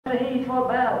heat for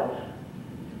battles.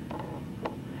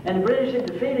 And the British had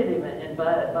defeated him, and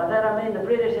by that I mean the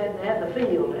British had the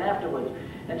field afterwards.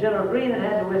 And General Greene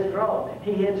had to withdraw.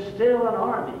 He had still an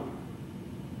army.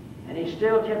 And he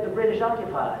still kept the British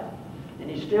occupied. And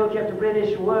he still kept the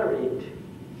British worried.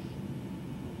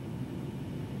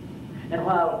 And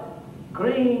while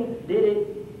Greene did it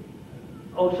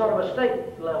on sort of a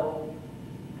state level,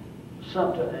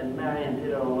 Sumter and Marion did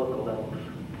it on local levels.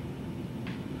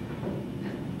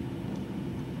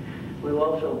 We were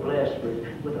also blessed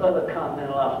with other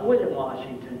continental officers. William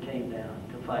Washington came down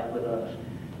to fight with us.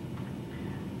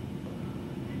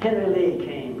 Henry Lee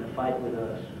came to fight with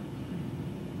us.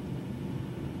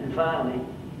 And finally,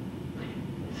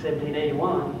 in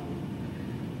 1781,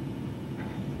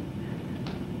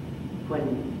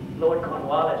 when Lord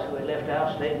Cornwallis, who had left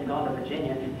our state and gone to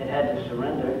Virginia, had to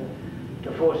surrender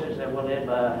to forces that were led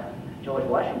by George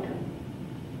Washington.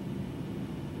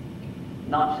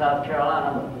 Not South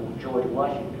Carolina, but George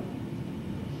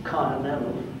Washington.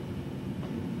 Continental.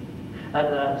 I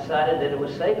decided that it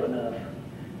was safe enough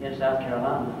in South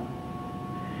Carolina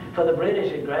for the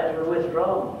British had gradually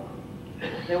withdrawn.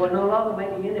 They were no longer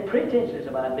making any pretenses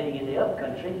about being in the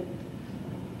upcountry.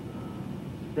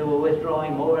 They were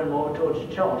withdrawing more and more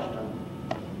towards Charleston.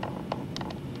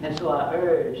 And so I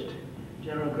urged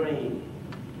General Greene,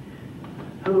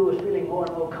 who was feeling more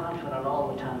and more confident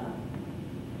all the time.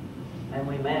 And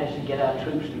we managed to get our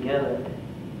troops together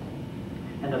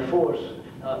and to force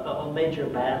a major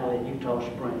battle in Eutaw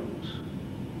Springs.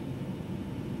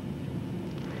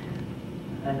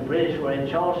 And the British were in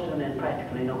Charleston and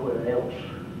practically nowhere else.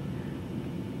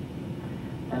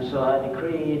 And so I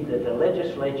decreed that the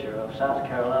legislature of South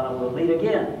Carolina will meet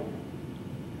again.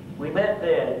 We met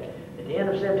there at the end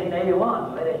of 1781.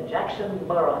 We met at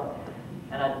Jacksonboro.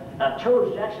 And I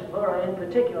chose Jacksonboro in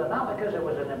particular, not because it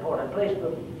was an important place,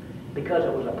 but because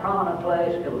it was a prominent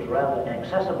place, it was rather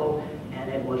accessible, and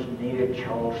it was near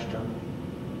Charleston.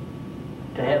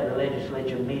 To have the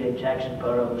legislature meet at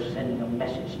Jacksonboro was sending a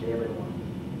message to everyone.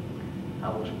 I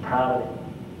was proud of it.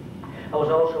 I was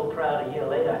also proud a year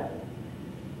later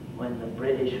when the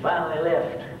British finally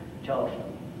left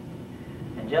Charleston.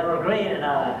 And General Greene and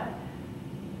I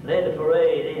led the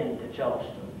parade into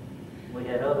Charleston. We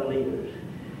had other leaders.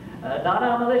 Not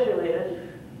our militia leaders.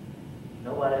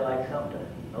 Nobody like Sumter.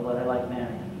 Nobody like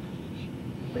Marion.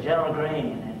 But General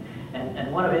Greene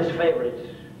and one of his favorites,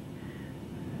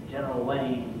 General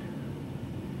Wayne,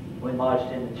 we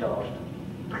marched into Charleston.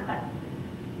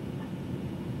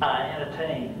 I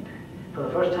entertained. For the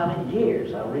first time in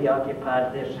years, I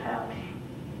reoccupied this house.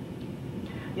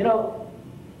 You know,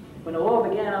 when the war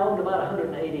began, I owned about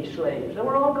 180 slaves. They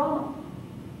were all gone.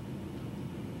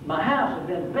 My house had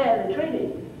been badly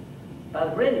treated by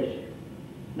the British.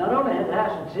 Not only had the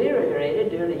house deteriorated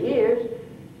during the years,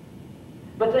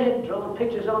 but they had drawn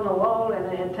pictures on the wall, and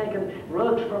they had taken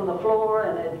rugs from the floor,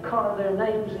 and they had carved their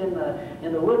names in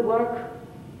the woodwork.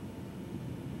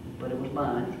 But it was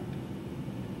mine.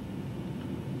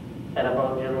 And I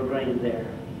brought General Greene there.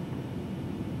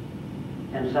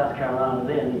 And South Carolina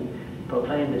then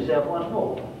proclaimed itself once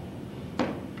more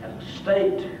as a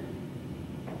state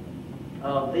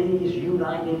of these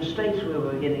United States we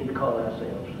were beginning to call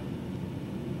ourselves.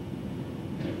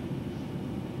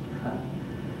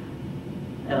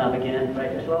 And I began to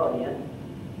practice law again.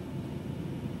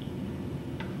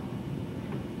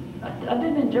 I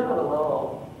didn't enjoy the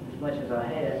law as much as I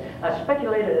had. I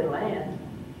speculated in land.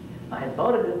 I had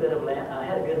bought a good bit of land. I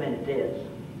had a good many debts.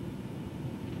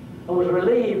 I was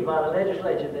relieved by the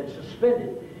legislature that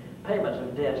suspended payments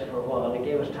of debts for a while. It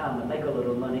gave us time to make a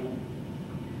little money,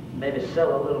 maybe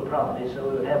sell a little property so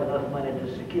we would have enough money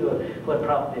to secure what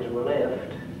properties were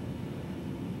left.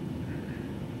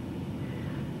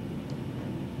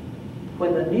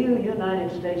 When the new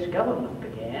United States government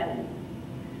began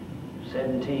in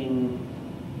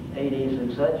 1780s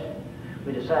and such,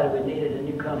 we decided we needed a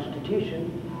new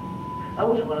constitution. I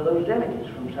was one of those delegates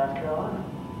from South Carolina.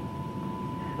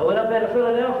 I went up there to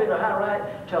Philadelphia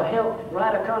to help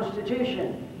write a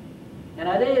constitution. And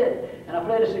I did, and I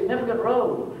played a significant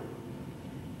role.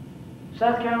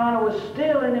 South Carolina was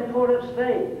still an important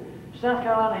state. South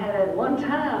Carolina had at one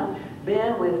time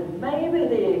been, with maybe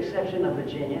the exception of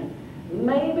Virginia,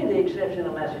 maybe the exception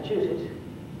of Massachusetts,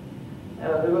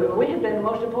 we had been the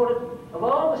most important of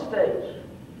all the states.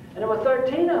 And there were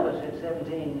 13 of us in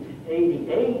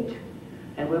 1788,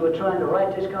 and we were trying to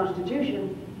write this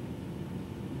Constitution.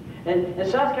 And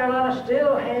South Carolina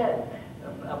still had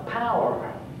a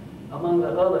power among the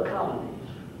other colonies.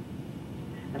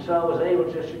 And so I was able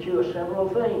to secure several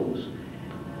things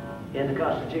in the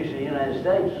Constitution of the United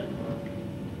States.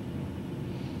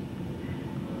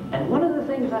 And one of the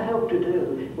things I helped to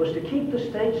do was to keep the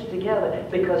states together,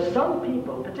 because some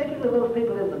people, particularly those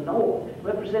people in the North,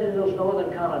 representing those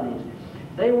northern colonies,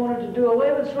 they wanted to do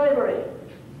away with slavery.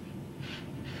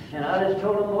 And I just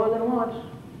told them more than once,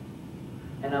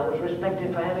 and I was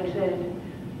respected for having said it,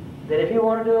 that if you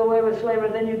want to do away with slavery,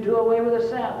 then you do away with the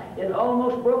South. It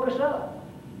almost broke us up.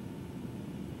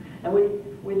 And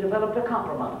we developed a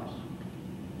compromise.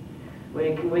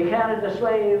 We counted the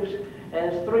slaves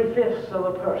as 3/5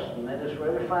 of a person. That is, for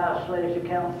every 5 slaves you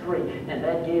count 3. And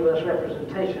that gave us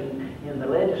representation in the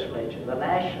legislature, the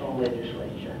national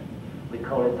legislature. We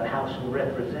call it the House of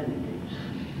Representatives.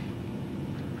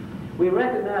 We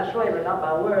recognize slavery not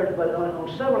by words, but on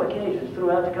several occasions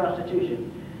throughout the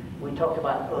Constitution. We talked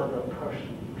about other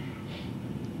persons.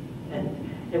 And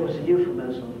it was a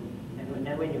euphemism,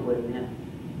 and we knew what it meant.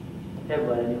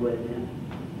 Everybody knew what it meant.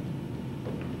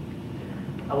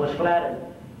 I was flattered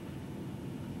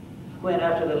when,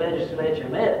 after the legislature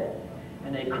met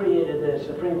and they created the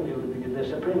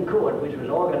Supreme Court, which was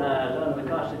organized under the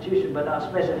Constitution but not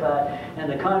specified,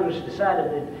 and the Congress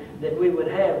decided that we would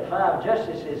have 5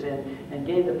 justices and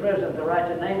gave the President the right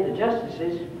to name the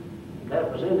justices.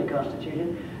 That was in the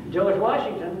Constitution. George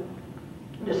Washington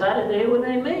decided that he would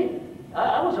name me.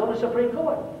 I was on the Supreme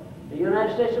Court, the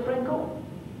United States Supreme Court.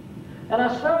 And I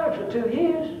served for 2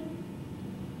 years.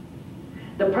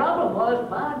 The problem was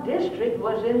my district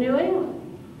was in New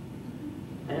England.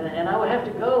 And I would have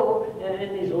to go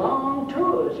in these long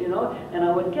tours, you know, and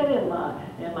I would get in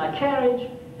my carriage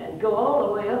and go all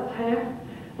the way up there,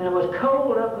 and it was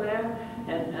cold up there,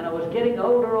 and I was getting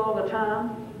older all the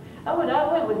time. I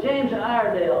went with James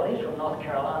Iredale. He's from North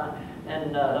Carolina,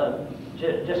 and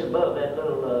just above that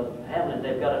little hamlet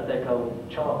they've got up there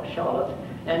called Charlotte.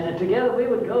 And together we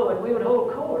would go and we would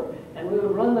hold court, and we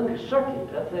would run the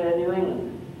circuit up there in New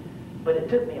England. But it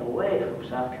took me away from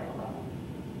South Carolina.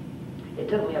 It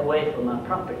took me away from my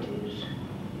properties,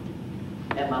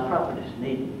 and my properties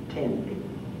needed tending.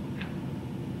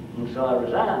 And so I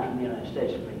resigned from the United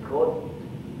States Supreme Court,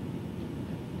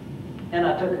 and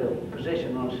I took a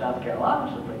position on the South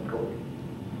Carolina Supreme Court.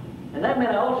 And that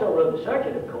meant I also rode the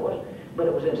circuit, of course, but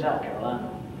it was in South Carolina.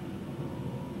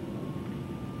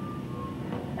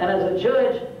 And as a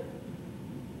judge,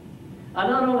 I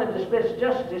not only dispensed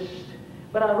justice,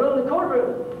 but I ruled the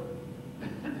courtroom.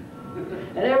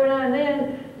 And every now and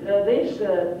then,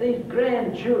 these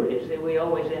grand juries that we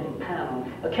always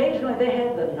impound, occasionally they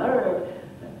had the nerve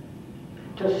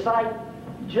to cite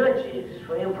judges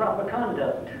for improper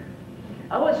conduct.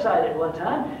 I was cited one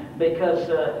time because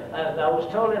I was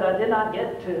told that I did not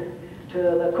get to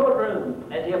the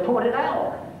courtroom at the appointed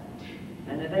hour.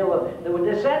 And that they were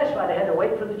dissatisfied. They had to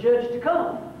wait for the judge to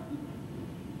come.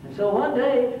 And so one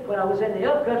day, when I was in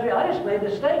the upcountry, I just made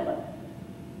the statement: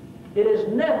 it is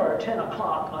never 10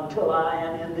 o'clock until I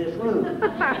am in this room.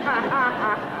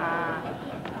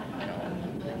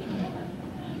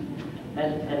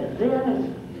 and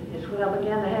then it's when I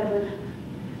began to have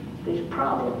these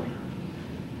problems.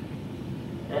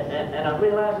 And I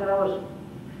realized that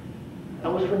I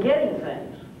was forgetting things.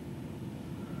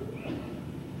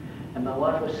 And my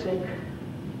wife was sick.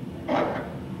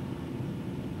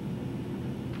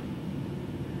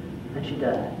 And she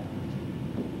died.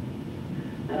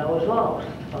 And I was lost.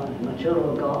 My children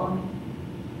were gone.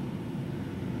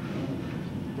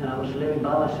 And I was living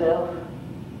by myself.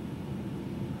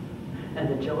 And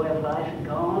the joy of life had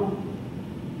gone.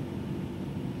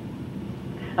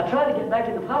 I tried to get back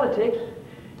into politics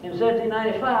in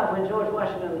 1795 when George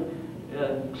Washington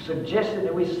suggested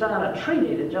that we sign a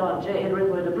treaty that John Jay had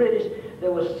written with the British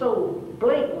that was so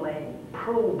blatantly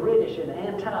pro-British and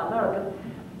anti-American.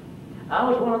 I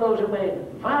was one of those who made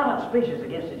violent speeches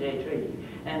against the Jay Treaty.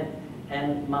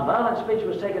 And my violent speech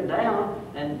was taken down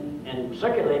and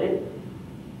circulated.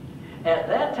 At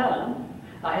that time,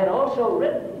 I had also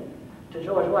written to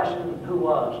George Washington, who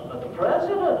was the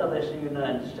President of this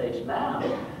United States now,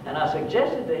 and I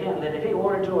suggested to him that if he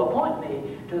wanted to appoint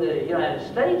me to the United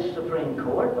States Supreme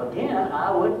Court, again,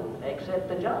 I would accept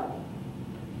the job.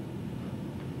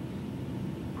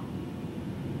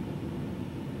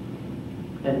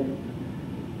 And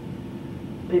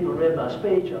people read my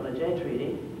speech on the Jay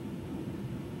Treaty,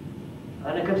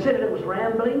 and they considered it was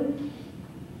rambling,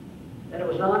 and it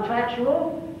was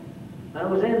non-factual, and it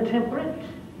was intemperate.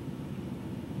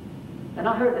 And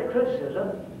I heard that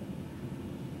criticism.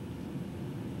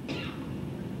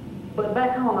 But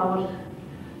back home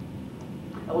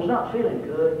I was not feeling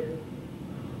good.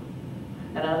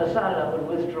 And I decided I would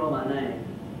withdraw my name.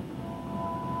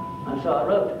 And so I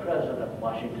wrote to President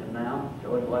Washington now,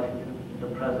 George Washington, the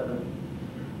President,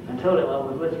 and told him I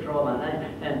would withdraw my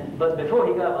name. But before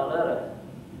he got my letter,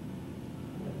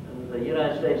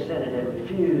 United States Senate had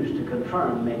refused to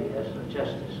confirm me as a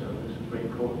justice of the Supreme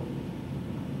Court.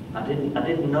 I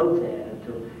didn't know that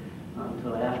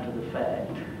until after the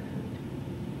fact.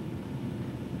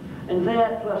 And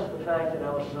that, plus the fact that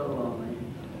I was so lonely,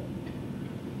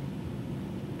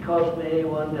 caused me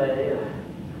one day,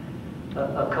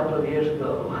 a couple of years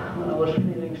ago, when I was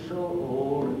feeling so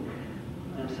old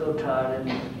and so tired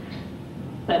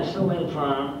and so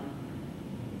infirm,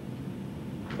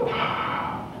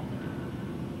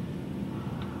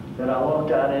 that I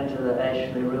walked out into the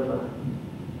Ashley River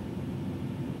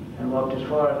and walked as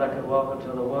far as I could walk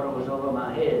until the water was over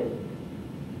my head.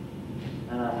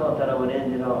 And I thought that I would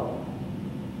end it all.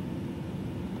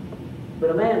 But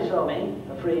a man saw me,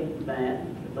 a freed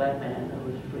man, a black man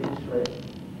who was free as slave.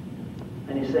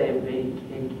 And he saved me.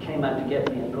 He came out to get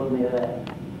me and pulled me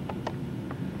back.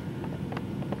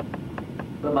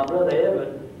 But my brother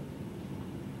Everett,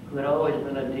 who had always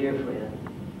been a dear friend,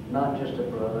 not just a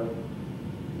brother,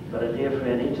 but a dear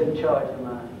friend, he took charge of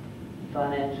my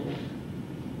finances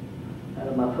and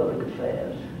of my public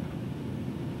affairs.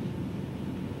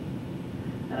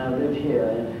 And I lived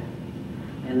here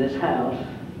in this house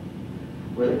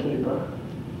with a keeper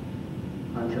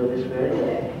until this very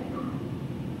day.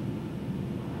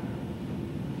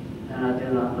 And I do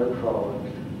not look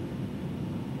forward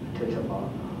to tomorrow.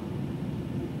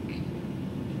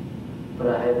 But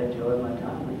I have enjoyed my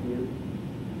time with you.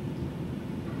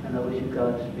 And I wish you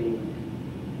Godspeed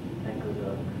and good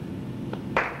luck.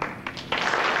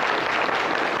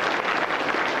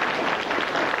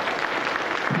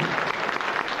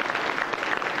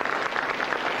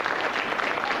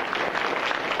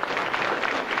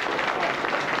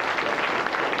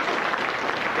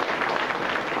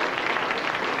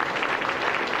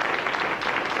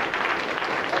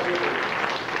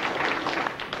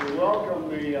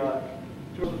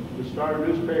 The Star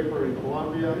newspaper in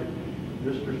Columbia,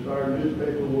 Mr. Star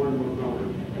newspaper, Warren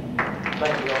Montgomery.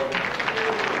 Thank you all.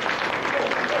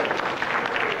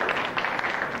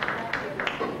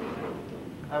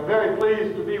 I'm very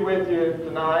pleased to be with you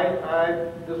tonight.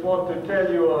 I just want to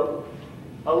tell you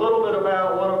a little bit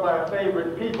about one of my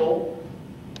favorite people,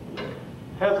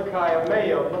 Hezekiah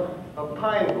Maham of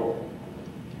Pineville.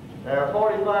 Now,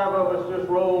 45 of us just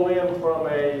rolled in from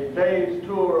a day's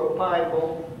tour of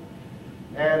Pineville.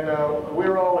 And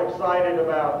we're all excited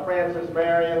about Francis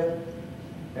Marion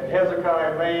and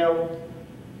Hezekiah Maham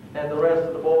and the rest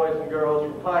of the boys and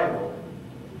girls from Pineville.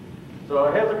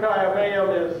 So Hezekiah Maham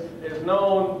is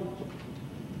known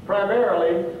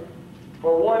primarily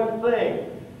for one thing,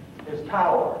 his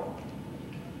power.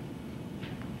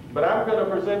 But I'm going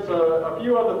to present a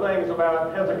few other things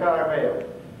about Hezekiah Maham.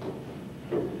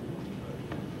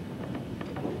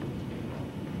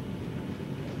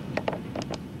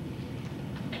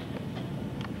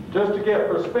 Just to get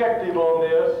perspective on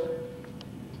this,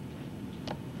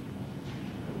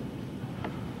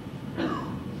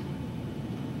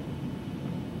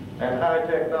 and high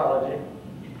technology,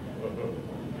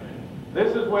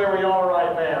 this is where we are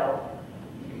right now,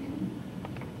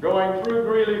 going through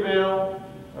Greeleyville,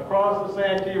 across the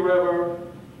Santee River,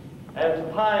 and to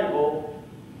Pineville,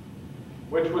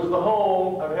 which was the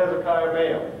home of Hezekiah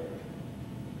Maham.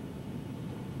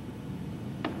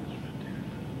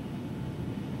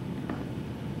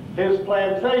 His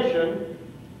plantation,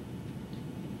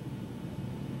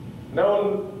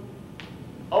 known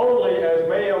only as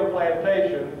Maham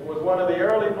Plantation, was one of the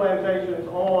early plantations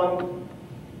on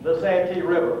the Santee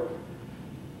River.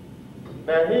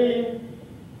 Now, he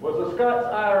was a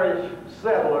Scots-Irish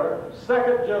settler,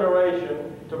 second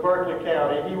generation to Berkeley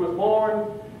County. He was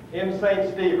born in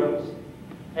St. Stephen's,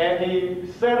 and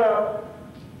he set up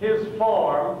his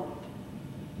farm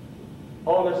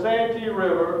on the Santee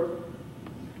River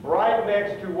right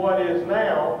next to what is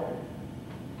now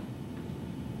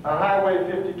a Highway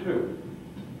 52.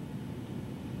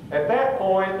 At that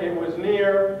point, it was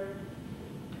near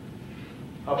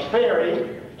a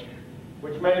ferry,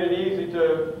 which made it easy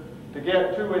to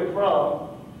get to and from.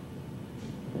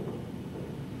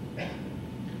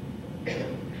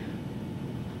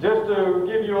 Just to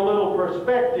give you a little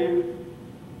perspective,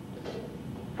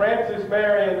 Francis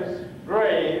Marion's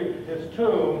grave, his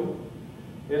tomb,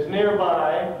 is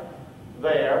nearby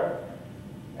there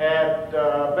at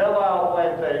Belle Isle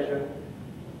Plantation.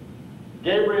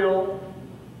 Gabriel,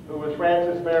 who was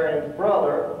Francis Marion's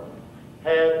brother,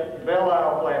 had Belle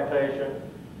Isle Plantation.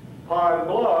 Pond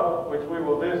Bluff, which we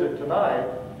will visit tonight,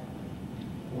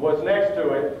 was next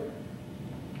to it.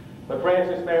 But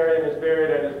Francis Marion is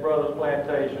buried at his brother's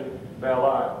plantation, Belle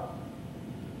Isle.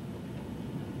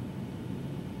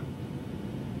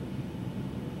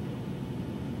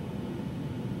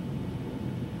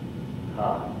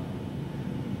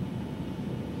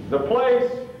 The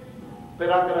place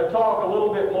that I'm going to talk a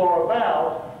little bit more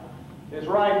about is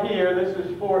right here. This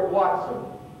is Fort Watson,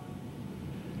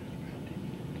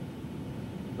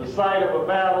 the site of a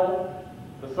battle,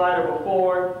 the site of a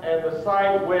fort, and the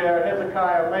site where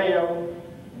Hezekiah Maham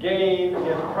gained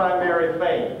his primary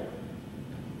fame.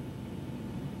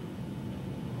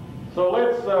 So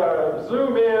let's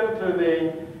zoom in to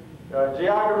the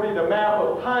geography, the map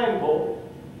of Pineville.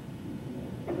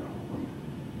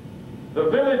 The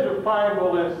village of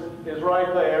Pineville is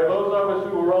right there. Those of us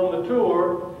who were on the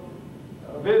tour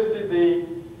visited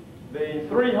the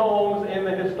three homes in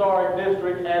the historic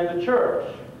district and the church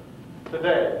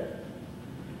today.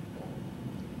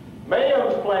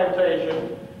 Maham's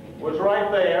plantation was right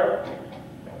there,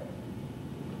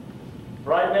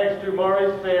 right next to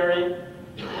Murray's Ferry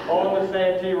on the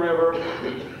Santee River,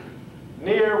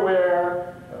 near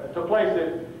where, to place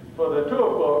it for the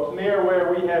tour folks, near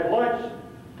where we had lunch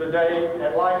today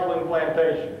at Lifeline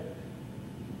Plantation.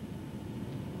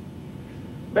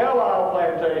 Belle Isle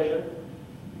Plantation,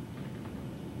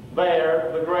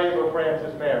 there, the grave of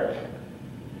Francis Marion.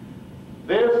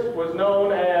 This was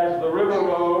known as the River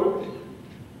Road.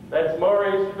 That's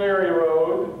Murray's Ferry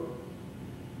Road.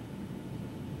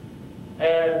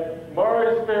 And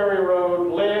Murray's Ferry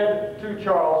Road led to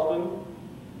Charleston,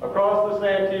 across the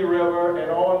Santee River, and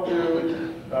on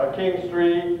to King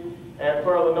Street and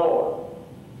further north.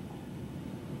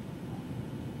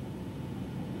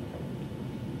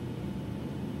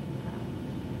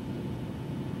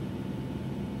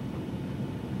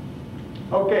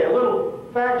 Okay, a little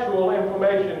factual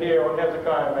information here on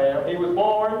Hezekiah Maham. He was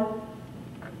born,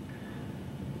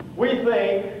 we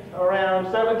think,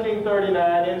 around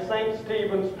 1739 in St.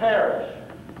 Stephen's Parish.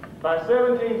 By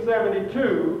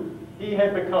 1772, he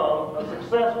had become a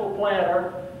successful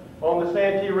planter on the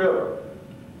Santee River.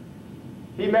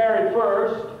 He married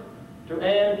first to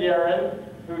Anne Guerin,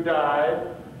 who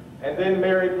died, and then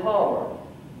married Palmer,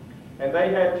 and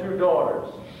they had two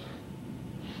daughters.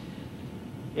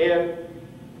 In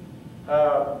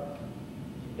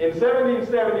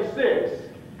 1776,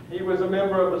 he was a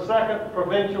member of the Second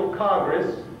Provincial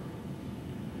Congress,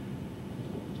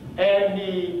 and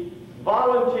he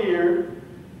volunteered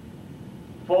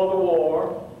for the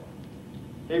war.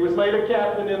 He was made a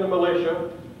captain in the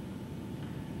militia,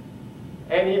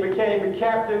 and he became a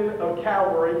captain of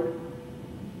cavalry,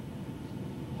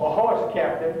 a horse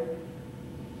captain.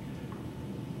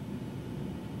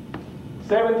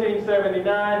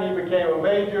 1779, he became a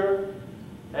major,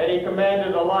 and he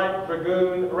commanded a light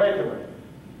dragoon regiment.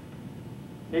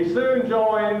 He soon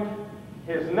joined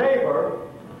his neighbor,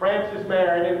 Francis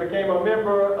Marion, and became a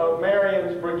member of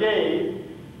Marion's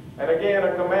brigade, and again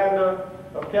a commander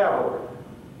of cavalry.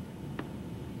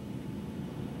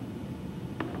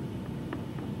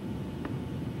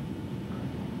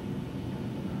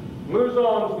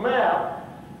 Mouzon's map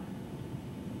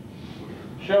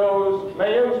shows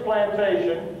Maham's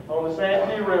plantation on the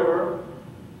Santee River.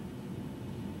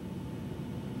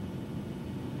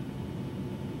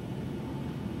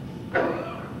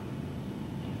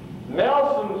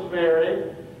 Nelson's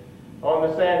Ferry on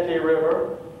the Santee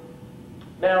River.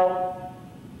 Now,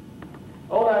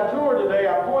 on our tour today,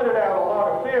 I pointed out a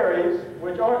lot of ferries,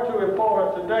 which aren't too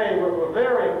important today, but were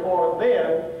very important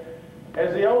then,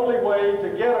 as the only way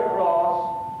to get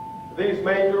across these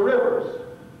major rivers.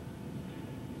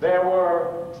 There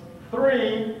were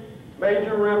three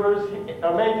major rivers,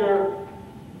 major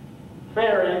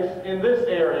ferries in this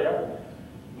area: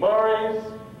 Murray's,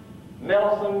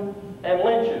 Nelson, and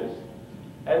Lynch's.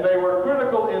 And they were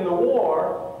critical in the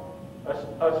war,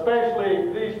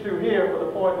 especially these two here for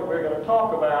the point that we're going to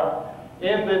talk about,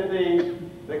 in that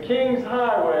the King's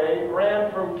Highway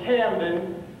ran from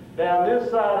Camden down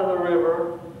this side of the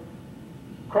river,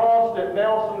 crossed at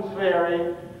Nelson's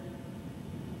Ferry,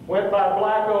 went by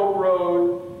Black Oak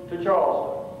Road to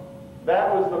Charleston.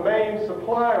 That was the main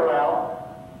supply route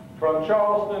from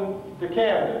Charleston to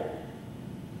Camden.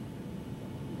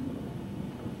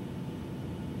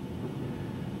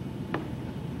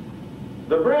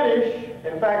 The British,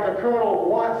 in fact, a Colonel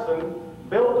Watson,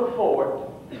 built a fort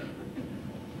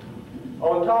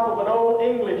on top of an old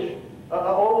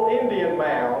Indian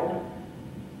mound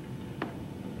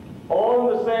on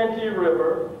the Santee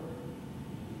River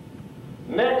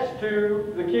next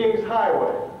to the King's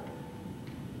Highway.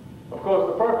 Of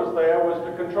course, the purpose there was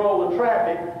to control the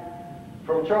traffic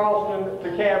from Charleston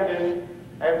to Camden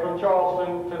and from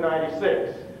Charleston to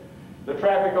 96. The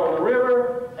traffic on the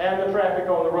river and the traffic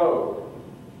on the road.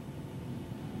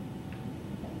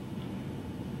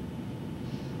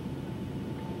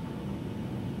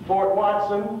 Fort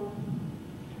Watson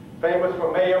famous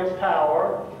for Maham's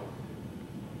Tower,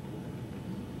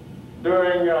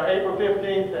 during April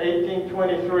 15th to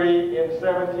 1823 in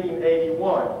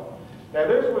 1781. Now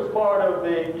this was part of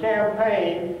the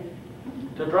campaign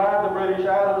to drive the British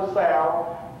out of the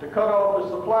South, to cut off the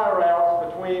supply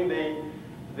routes between the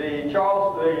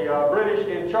British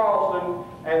in Charleston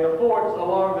and the forts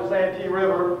along the Santee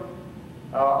River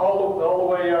all the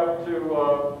way up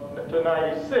to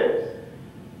 96.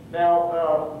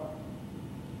 Now,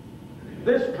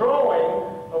 this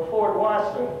drawing of Fort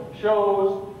Watson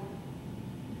shows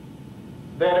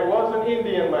that it was an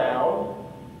Indian mound.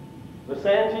 The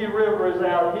Santee River is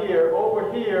out here.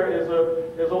 Over here is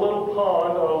a little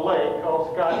pond or lake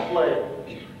called Scotch Lake.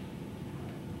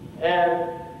 And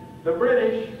the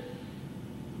British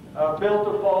built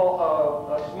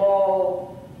a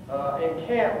small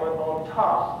encampment on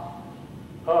top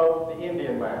of the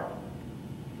Indian mound.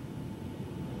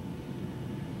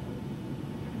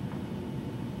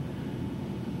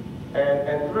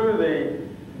 And through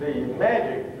the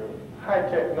magic of high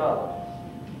technology,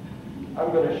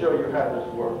 I'm going to show you how this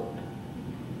worked.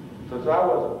 Since I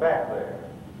wasn't back there,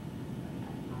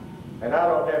 and I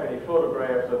don't have any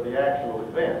photographs of the actual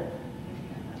event,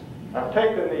 I've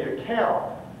taken the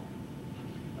account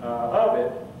of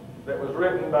it that was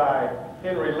written by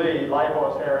Henry Lee, Light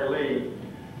Horse Harry Lee,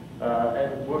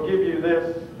 and we'll give you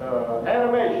this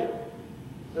animation,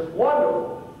 this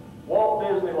wonderful Walt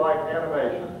Disney-like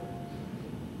animation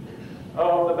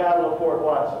of the Battle of Fort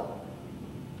Watson.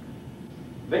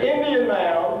 The Indian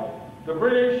mound, the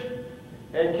British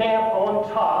encamped on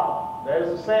top. There's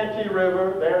the Santee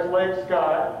River, there's Lake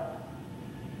Scott,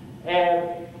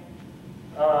 and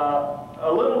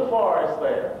a little forest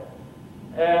there.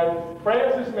 And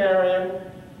Francis Marion,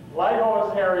 Light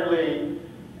Horse Harry Lee,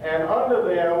 and under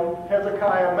them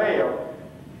Hezekiah Maham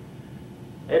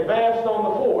advanced on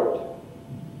the fort.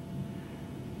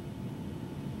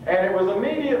 And it was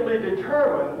immediately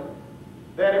determined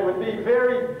that it would be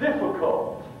very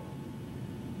difficult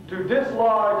to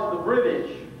dislodge the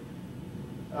British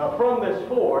from this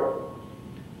fort,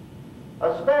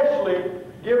 especially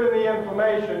given the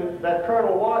information that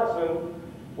Colonel Watson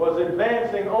was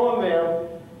advancing on them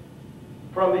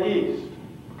from the east,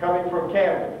 coming from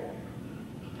Camden.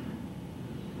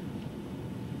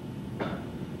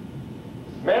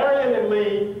 Marion and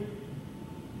Lee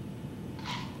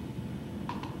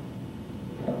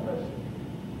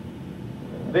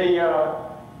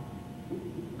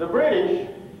the British,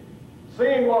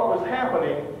 seeing what was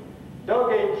happening,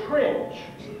 dug a trench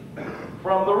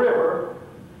from the river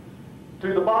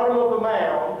to the bottom of the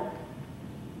mound,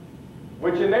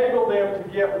 which enabled them to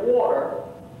get water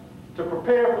to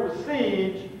prepare for the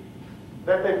siege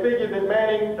that they figured that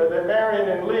Marion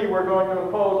and Lee were going to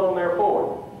impose on their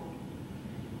fort.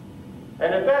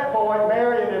 And at that point,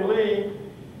 Marion and Lee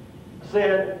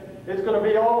said, it's going to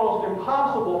be almost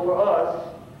impossible for us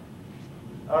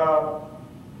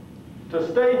to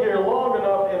stay here long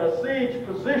enough in a siege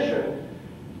position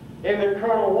in that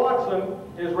Colonel Watson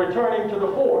is returning to the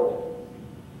fort.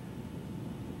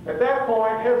 At that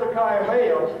point, Hezekiah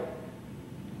Maham,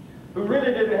 who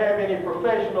really didn't have any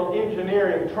professional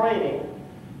engineering training,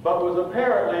 but was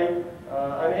apparently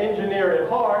an engineer at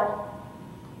heart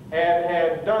and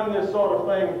had done this sort of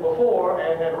thing before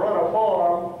and had run a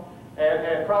farm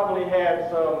and probably had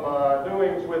some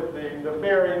doings with the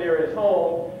ferry near his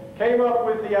home, came up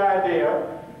with the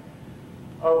idea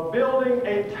of building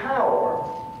a tower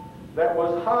that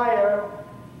was higher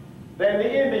than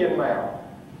the Indian mound.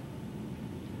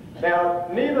 Now,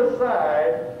 neither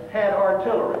side had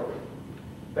artillery.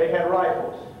 They had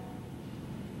rifles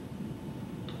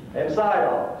and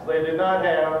sidearms. They did not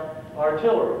have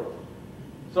artillery.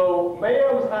 So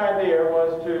Maham's idea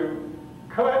was to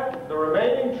cut the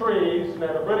remaining trees.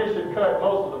 Now, the British had cut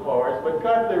most of the forest, but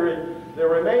cut the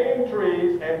remaining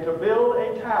trees and to build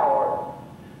a tower,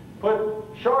 put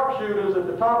sharpshooters at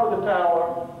the top of the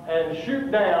tower and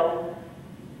shoot down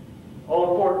on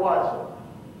Fort Watson.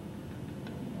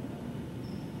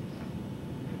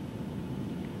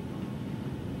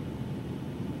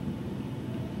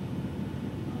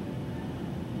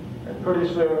 And pretty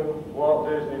soon, Walt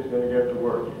Disney's going to get to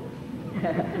work.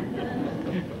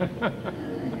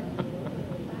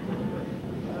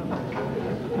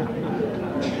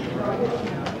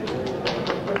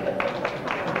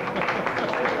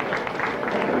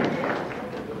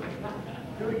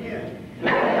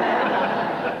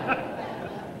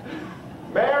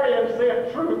 Marion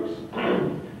sent troops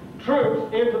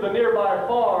into the nearby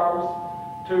farms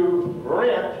to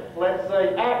rent, let's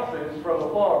say, axes from the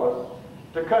farmers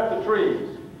to cut the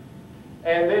trees.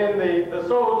 And then the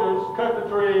soldiers cut the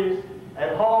trees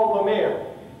and hauled them in.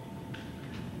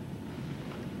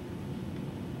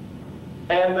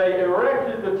 And they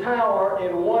erected the tower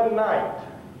in one night.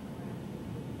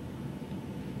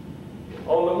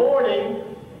 On the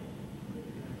morning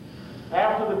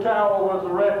after the tower was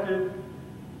erected,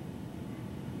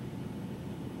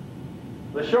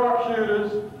 the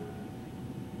sharpshooters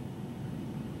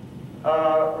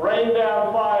rained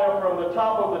down fire from the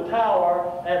top of the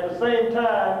tower at the same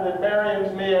time that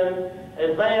Mariam's men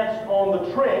advanced on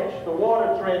the trench, the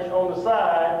water trench on the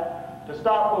side, to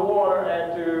stop the water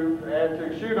and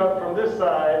to shoot up from this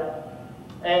side.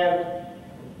 And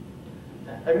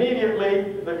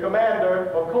immediately the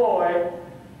commander, McCoy,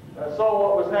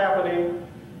 saw what was happening,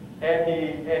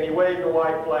 and he waved the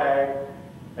white flag,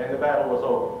 and the battle was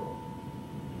over.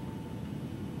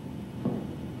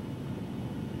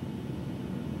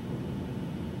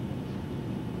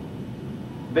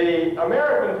 The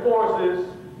American forces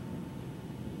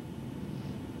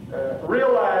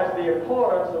realized the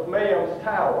importance of Maham's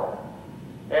tower,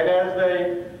 and as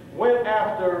they went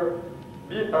after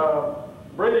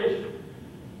British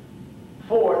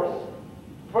forts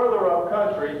further up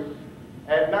country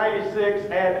at 96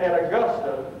 and at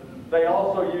Augusta, they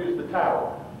also used the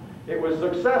tower. It was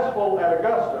successful at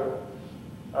Augusta.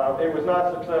 It was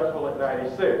not successful at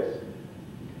 96.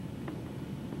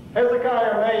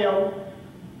 Hezekiah Maham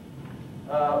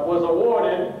was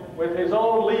awarded with his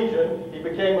own legion. He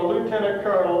became a lieutenant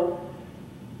colonel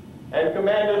and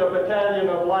commanded a battalion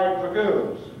of light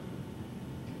dragoons.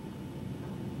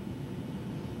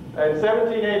 In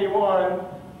 1781,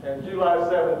 and July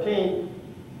 17th,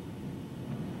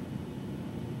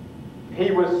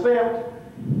 he was sent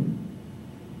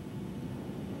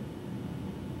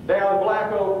down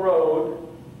Black Oak Road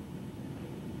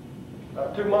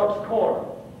to Monk's Corner.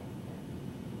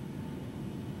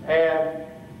 And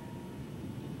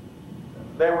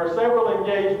there were several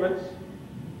engagements,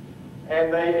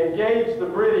 and they engaged the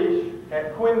British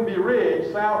at Quinby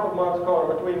Ridge, south of Monk's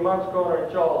Corner, between Monk's Corner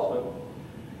and Charleston.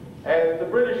 And the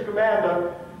British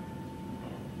commander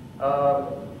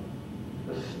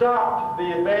stopped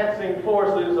the advancing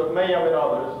forces of Maham and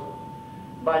others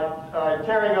by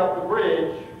tearing up the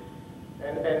bridge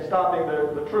and stopping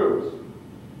the troops.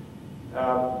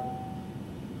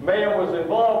 Maham was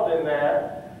involved in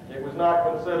that. It was not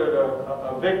considered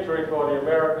a victory for the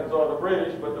Americans or the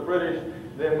British, but the British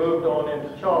then moved on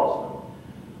into Charleston.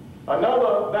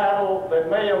 Another battle that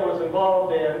Maham was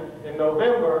involved in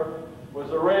November was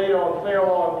a raid on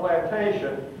Fairlawn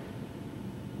Plantation,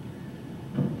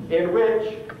 in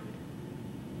which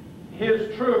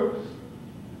his troops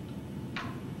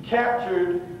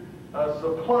captured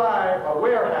a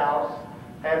warehouse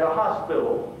and a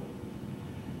hospital,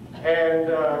 and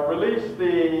released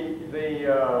the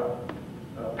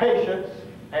patients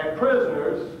and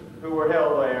prisoners who were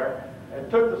held there, and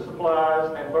took the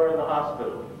supplies and burned the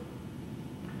hospital.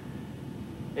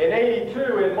 In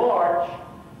 82, in March,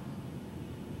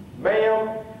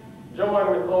 Maham joined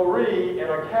with O'Ree and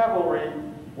a cavalry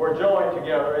were joined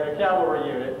together in a cavalry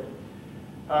unit,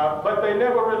 but they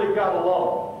never really got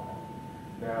along.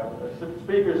 Now, the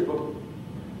speakers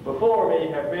before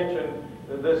me have mentioned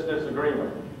this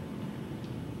disagreement.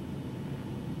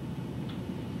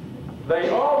 They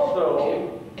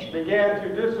also began to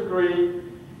disagree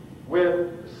with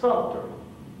Sumter.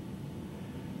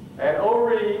 And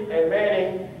O'Ree and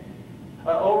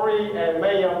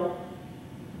Maham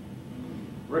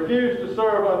refused to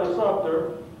serve under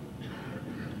Sumter,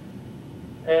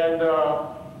 and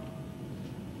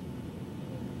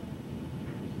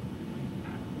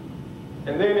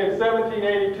then in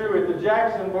 1782 at the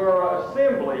Jacksonboro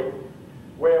Assembly,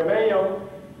 where Maham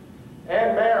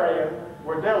and Marion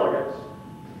were delegates,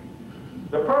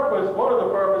 one of the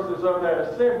purposes of that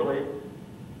assembly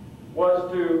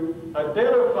was to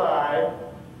identify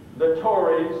the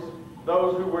Tories,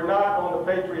 those who were not on the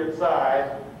Patriot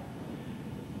side,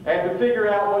 and to figure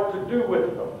out what to do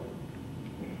with them.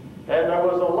 And there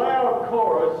was a loud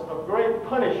chorus of great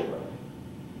punishment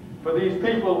for these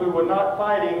people who were not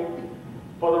fighting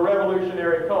for the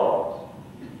revolutionary cause.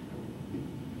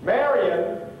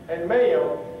 Marion and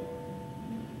Maham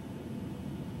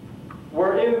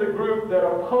were in the group that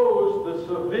opposed the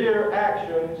severe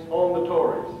actions on the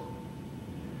Tories.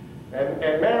 And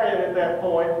Marion at that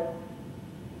point,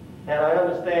 and I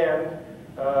understand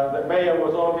that Maham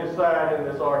was on his side in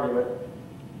this argument,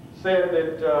 said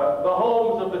that the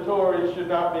homes of the Tories should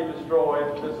not be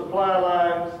destroyed, the supply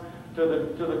lines to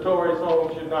the Tories'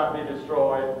 homes should not be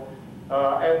destroyed,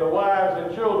 and the wives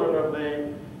and children of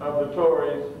the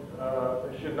Tories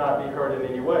should not be hurt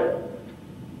in any way.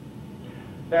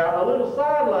 Now, a little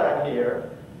sideline here.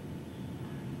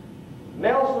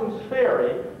 Nelson's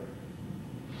Ferry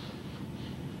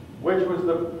which was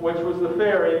the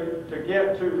ferry to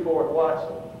get to Fort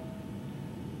Watson,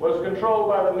 was controlled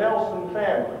by the Nelson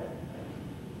family.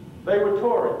 They were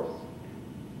Tories.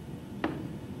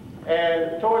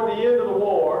 And toward the end of the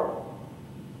war,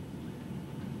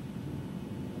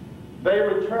 they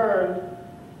returned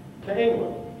to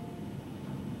England,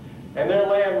 and their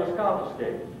land was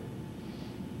confiscated.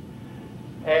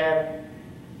 And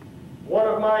one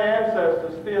of my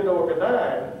ancestors, Theodore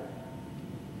Godine,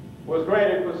 was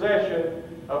granted possession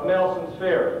of Nelson's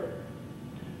Ferry,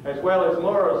 as well as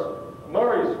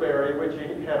Murray's Ferry, which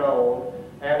he had owned,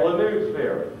 and Lanew's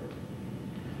Ferry.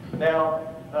 Now,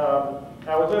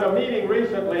 I was in a meeting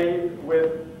recently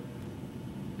with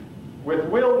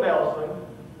Will Nelson,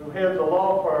 who heads a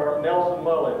law firm, Nelson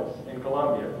Mullins, in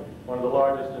Columbia, one of the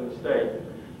largest in the state,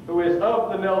 who is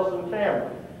of the Nelson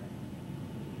family.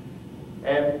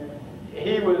 And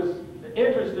he was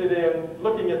interested in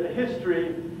looking at the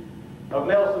history of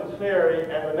Nelson's Ferry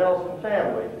and the Nelson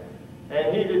family.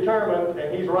 And he determined,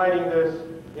 and he's writing this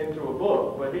into a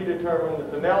book, but he determined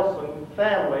that the Nelson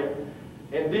family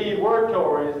indeed were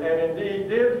Tories and indeed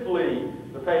did flee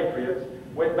the Patriots,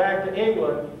 went back to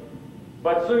England,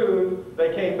 but soon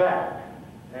they came back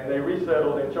and they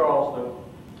resettled in Charleston,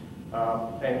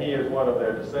 and he is one of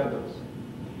their descendants.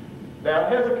 Now,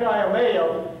 Hezekiah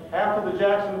Maham, after the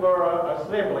Jacksonboro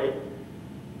Assembly,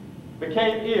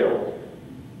 became ill,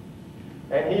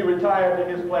 and he retired to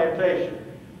his plantation.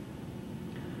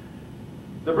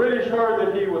 The British heard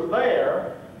that he was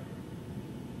there.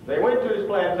 They went to his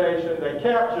plantation, they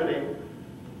captured him,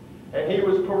 and he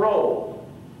was paroled,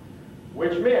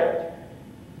 which meant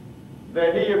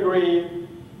that he agreed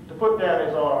to put down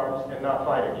his arms and not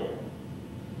fight again.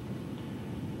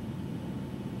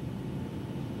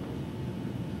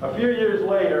 A few years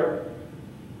later,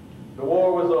 the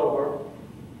war was over.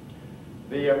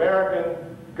 The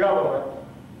American government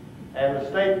and the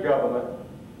state government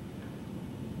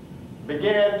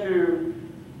began to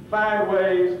find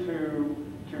ways to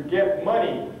get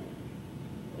money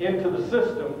into the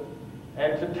system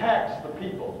and to tax the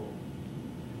people.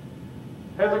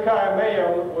 Hezekiah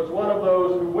Maham was one of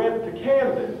those who went to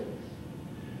Kansas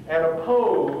and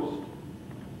opposed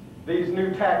these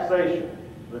new taxation,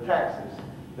 the taxes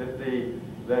that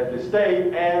the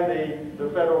state and the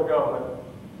federal government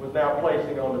was now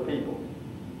placing on the people.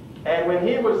 And when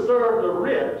he was served a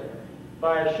writ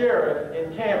by a sheriff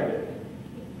in Camden,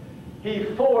 he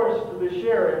forced the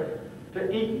sheriff to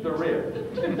eat the writ.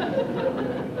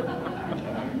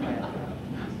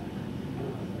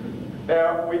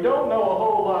 Now, we don't know a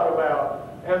whole lot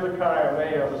about Hezekiah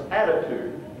Maham's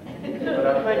attitude, but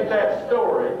I think that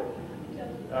story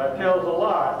tells a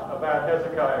lot about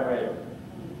Hezekiah Maham.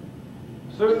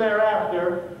 Soon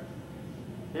thereafter,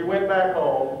 he went back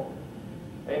home,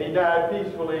 and he died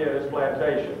peacefully at his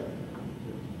plantation.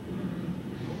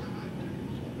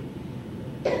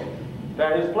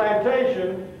 Now, his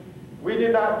plantation, we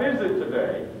did not visit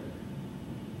today,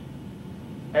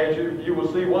 as you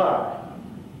will see why.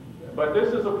 But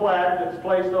this is a plaque that's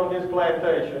placed on his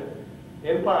plantation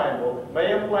in Pineville,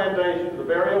 Maham Plantation, the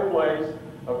burial place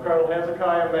of Colonel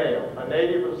Hezekiah Maham, a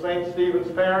native of St.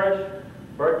 Stephen's Parish,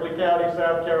 Berkeley County,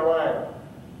 South Carolina.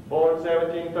 Born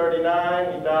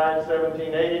 1739, he died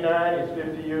 1789, he's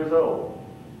 50 years old.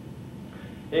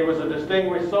 He was a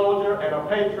distinguished soldier and a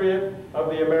patriot of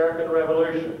the American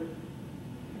Revolution.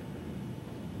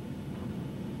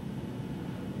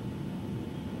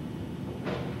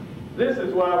 This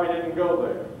is why we didn't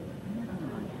go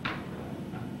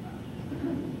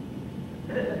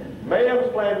there.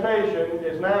 Maham's plantation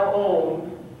is now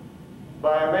owned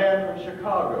by a man from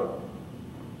Chicago,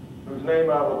 whose name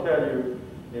I will tell you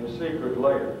in secret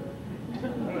later.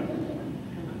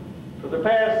 For the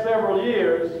past several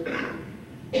years,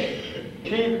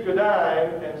 Chief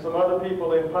Godine and some other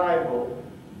people in Pineville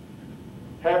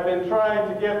have been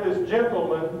trying to get this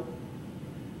gentleman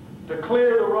to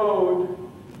clear the road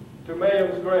to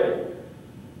Maham's grave.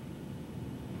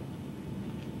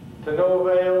 To no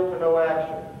avail, to no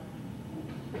action.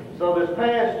 So this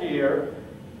past year,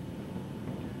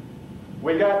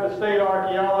 we got the state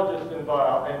archaeologist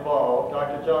involved,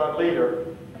 Dr. John Leader,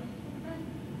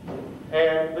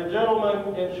 and the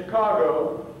gentleman in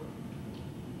Chicago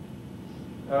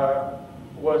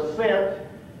was sent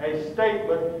a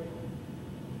statement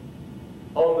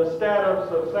on the status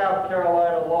of South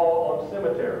Carolina law on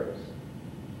cemeteries,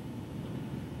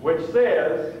 which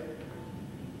says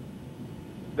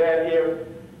that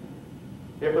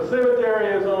if a cemetery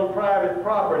is on private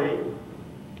property,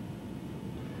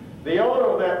 the owner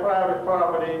of that private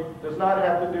property does not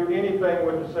have to do anything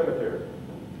with the cemetery.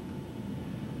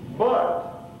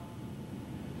 But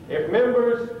if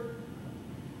members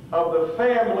of the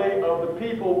family of the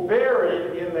people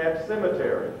buried in that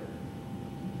cemetery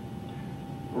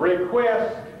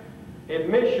request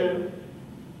admission,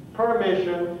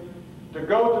 permission to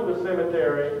go to the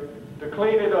cemetery, to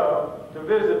clean it up, to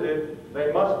visit it,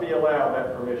 they must be allowed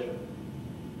that permission.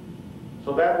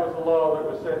 So that was the law that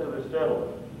was sent to this gentleman.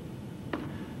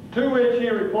 To which he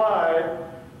replied,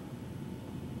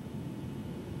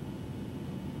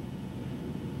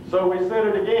 so we sent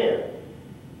it again.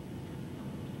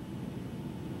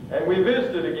 And we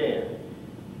visited again.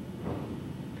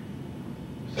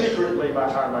 Secretly,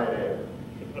 I might add.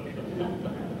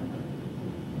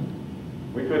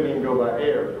 We couldn't even go by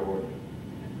air, George.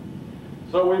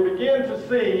 So we begin to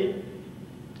see,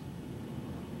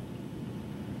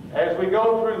 as we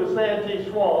go through the Santee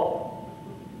Swamp,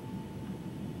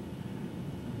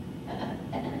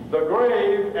 the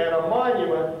grave and a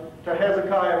monument to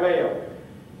Hezekiah Maham.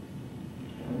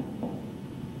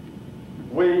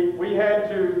 We had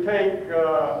to take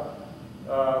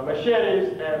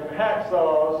machetes and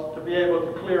hacksaws to be able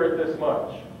to clear it this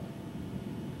much.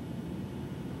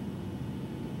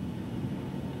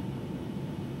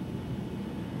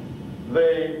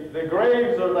 The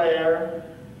graves are there.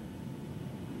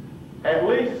 At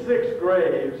least 6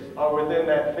 graves are within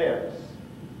that fence.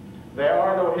 There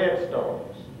are no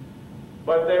headstones.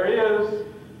 But there is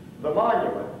the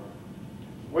monument,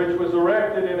 which was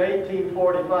erected in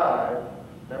 1845.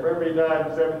 Now remember, he died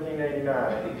in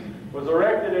 1789. Was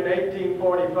erected in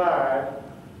 1845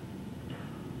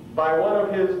 by one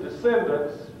of his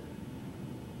descendants,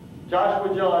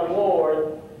 Joshua John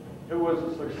Ward, who was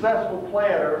a successful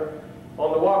planter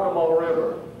on the Waccamaw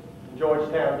River in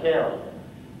Georgetown County.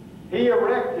 He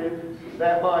erected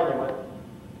that monument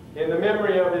in the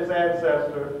memory of his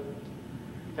ancestor,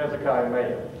 Hezekiah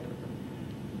Maham.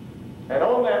 And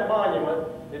on that monument,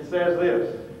 it says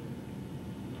this: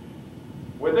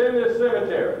 within this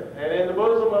cemetery and in the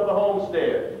bosom of the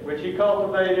homestead, which he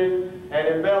cultivated and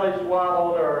embellished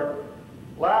while on earth,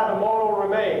 lie the mortal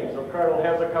remains of Colonel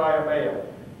Hezekiah Maham.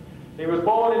 He was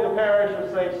born in the parish of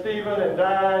St. Stephen and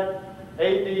died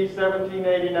A.D.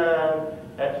 1789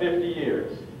 at 50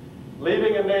 years,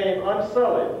 leaving a name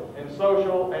unsullied in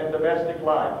social and domestic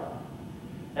life,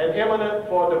 and eminent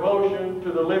for devotion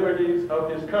to the liberties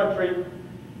of his country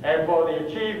and for the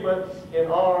achievements in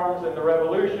arms in the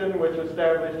revolution which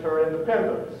established her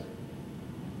independence.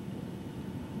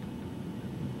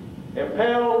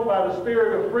 Impelled by the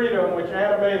spirit of freedom which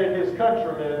animated his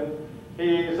countrymen,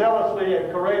 he zealously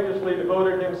and courageously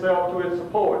devoted himself to its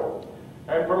support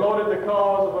and promoted the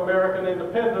cause of American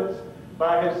independence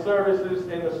by his services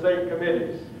in the state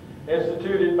committees,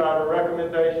 instituted by the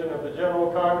recommendation of the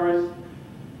General Congress,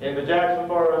 in the Jackson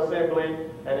Borough Assembly,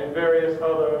 and in various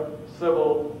other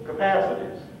civil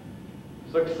capacities.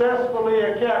 Successfully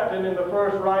a captain in the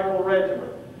 1st Rifle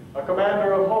Regiment, a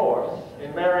commander of horse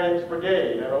in Marion's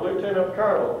Brigade, and a lieutenant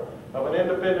colonel of an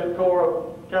independent corps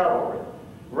of cavalry.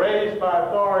 Raised by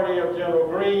authority of General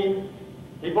Greene,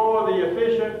 he bore the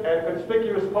efficient and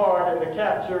conspicuous part in the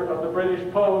capture of the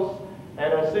British posts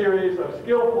and a series of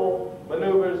skillful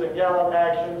maneuvers and gallant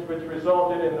actions which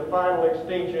resulted in the final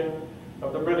extinction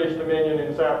of the British Dominion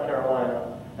in South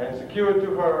Carolina and secured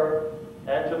to her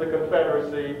and to the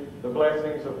Confederacy the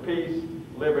blessings of peace,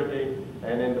 liberty,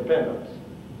 and independence.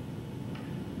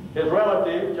 His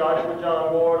relative, Joshua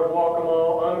John Ward of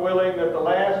Waccamaw, unwilling that the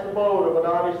last abode of an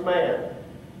honest man,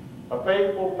 a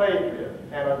faithful patriot,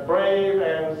 and a brave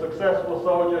and successful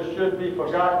soldier should be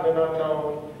forgotten and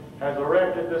unknown, has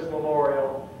erected this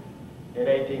memorial in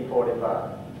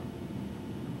 1845.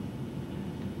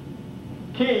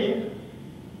 Keith,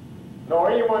 nor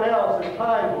anyone else in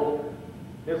Pineville,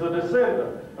 is a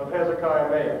descendant of Hezekiah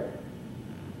Maham.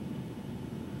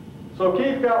 So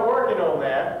Keith got working on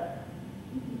that,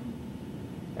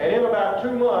 and in about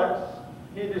 2 months,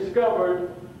 he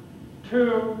discovered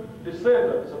 2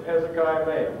 descendants of Hezekiah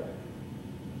Maham.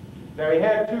 Now, he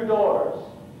had 2 daughters.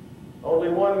 Only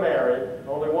one married,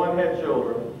 only one had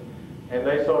children, and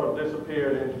they sort of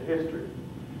disappeared into history.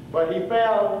 But he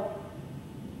found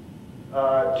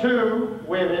 2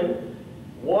 women,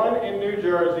 one in New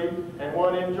Jersey and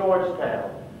one in Georgetown,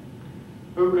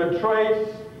 who could trace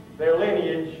their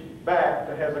lineage back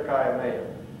to Hezekiah Maham.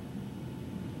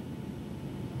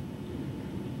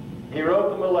 He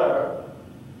wrote them a letter,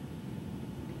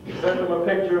 sent them a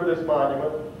picture of this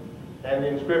monument and the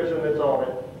inscription that's on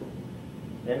it,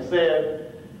 and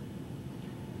said,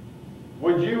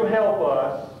 would you help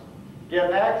us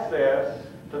get access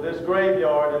to this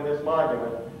graveyard and this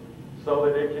monument so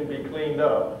that it can be cleaned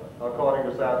up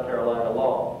according to South Carolina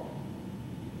law?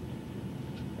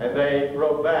 And they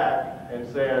wrote back and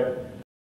said,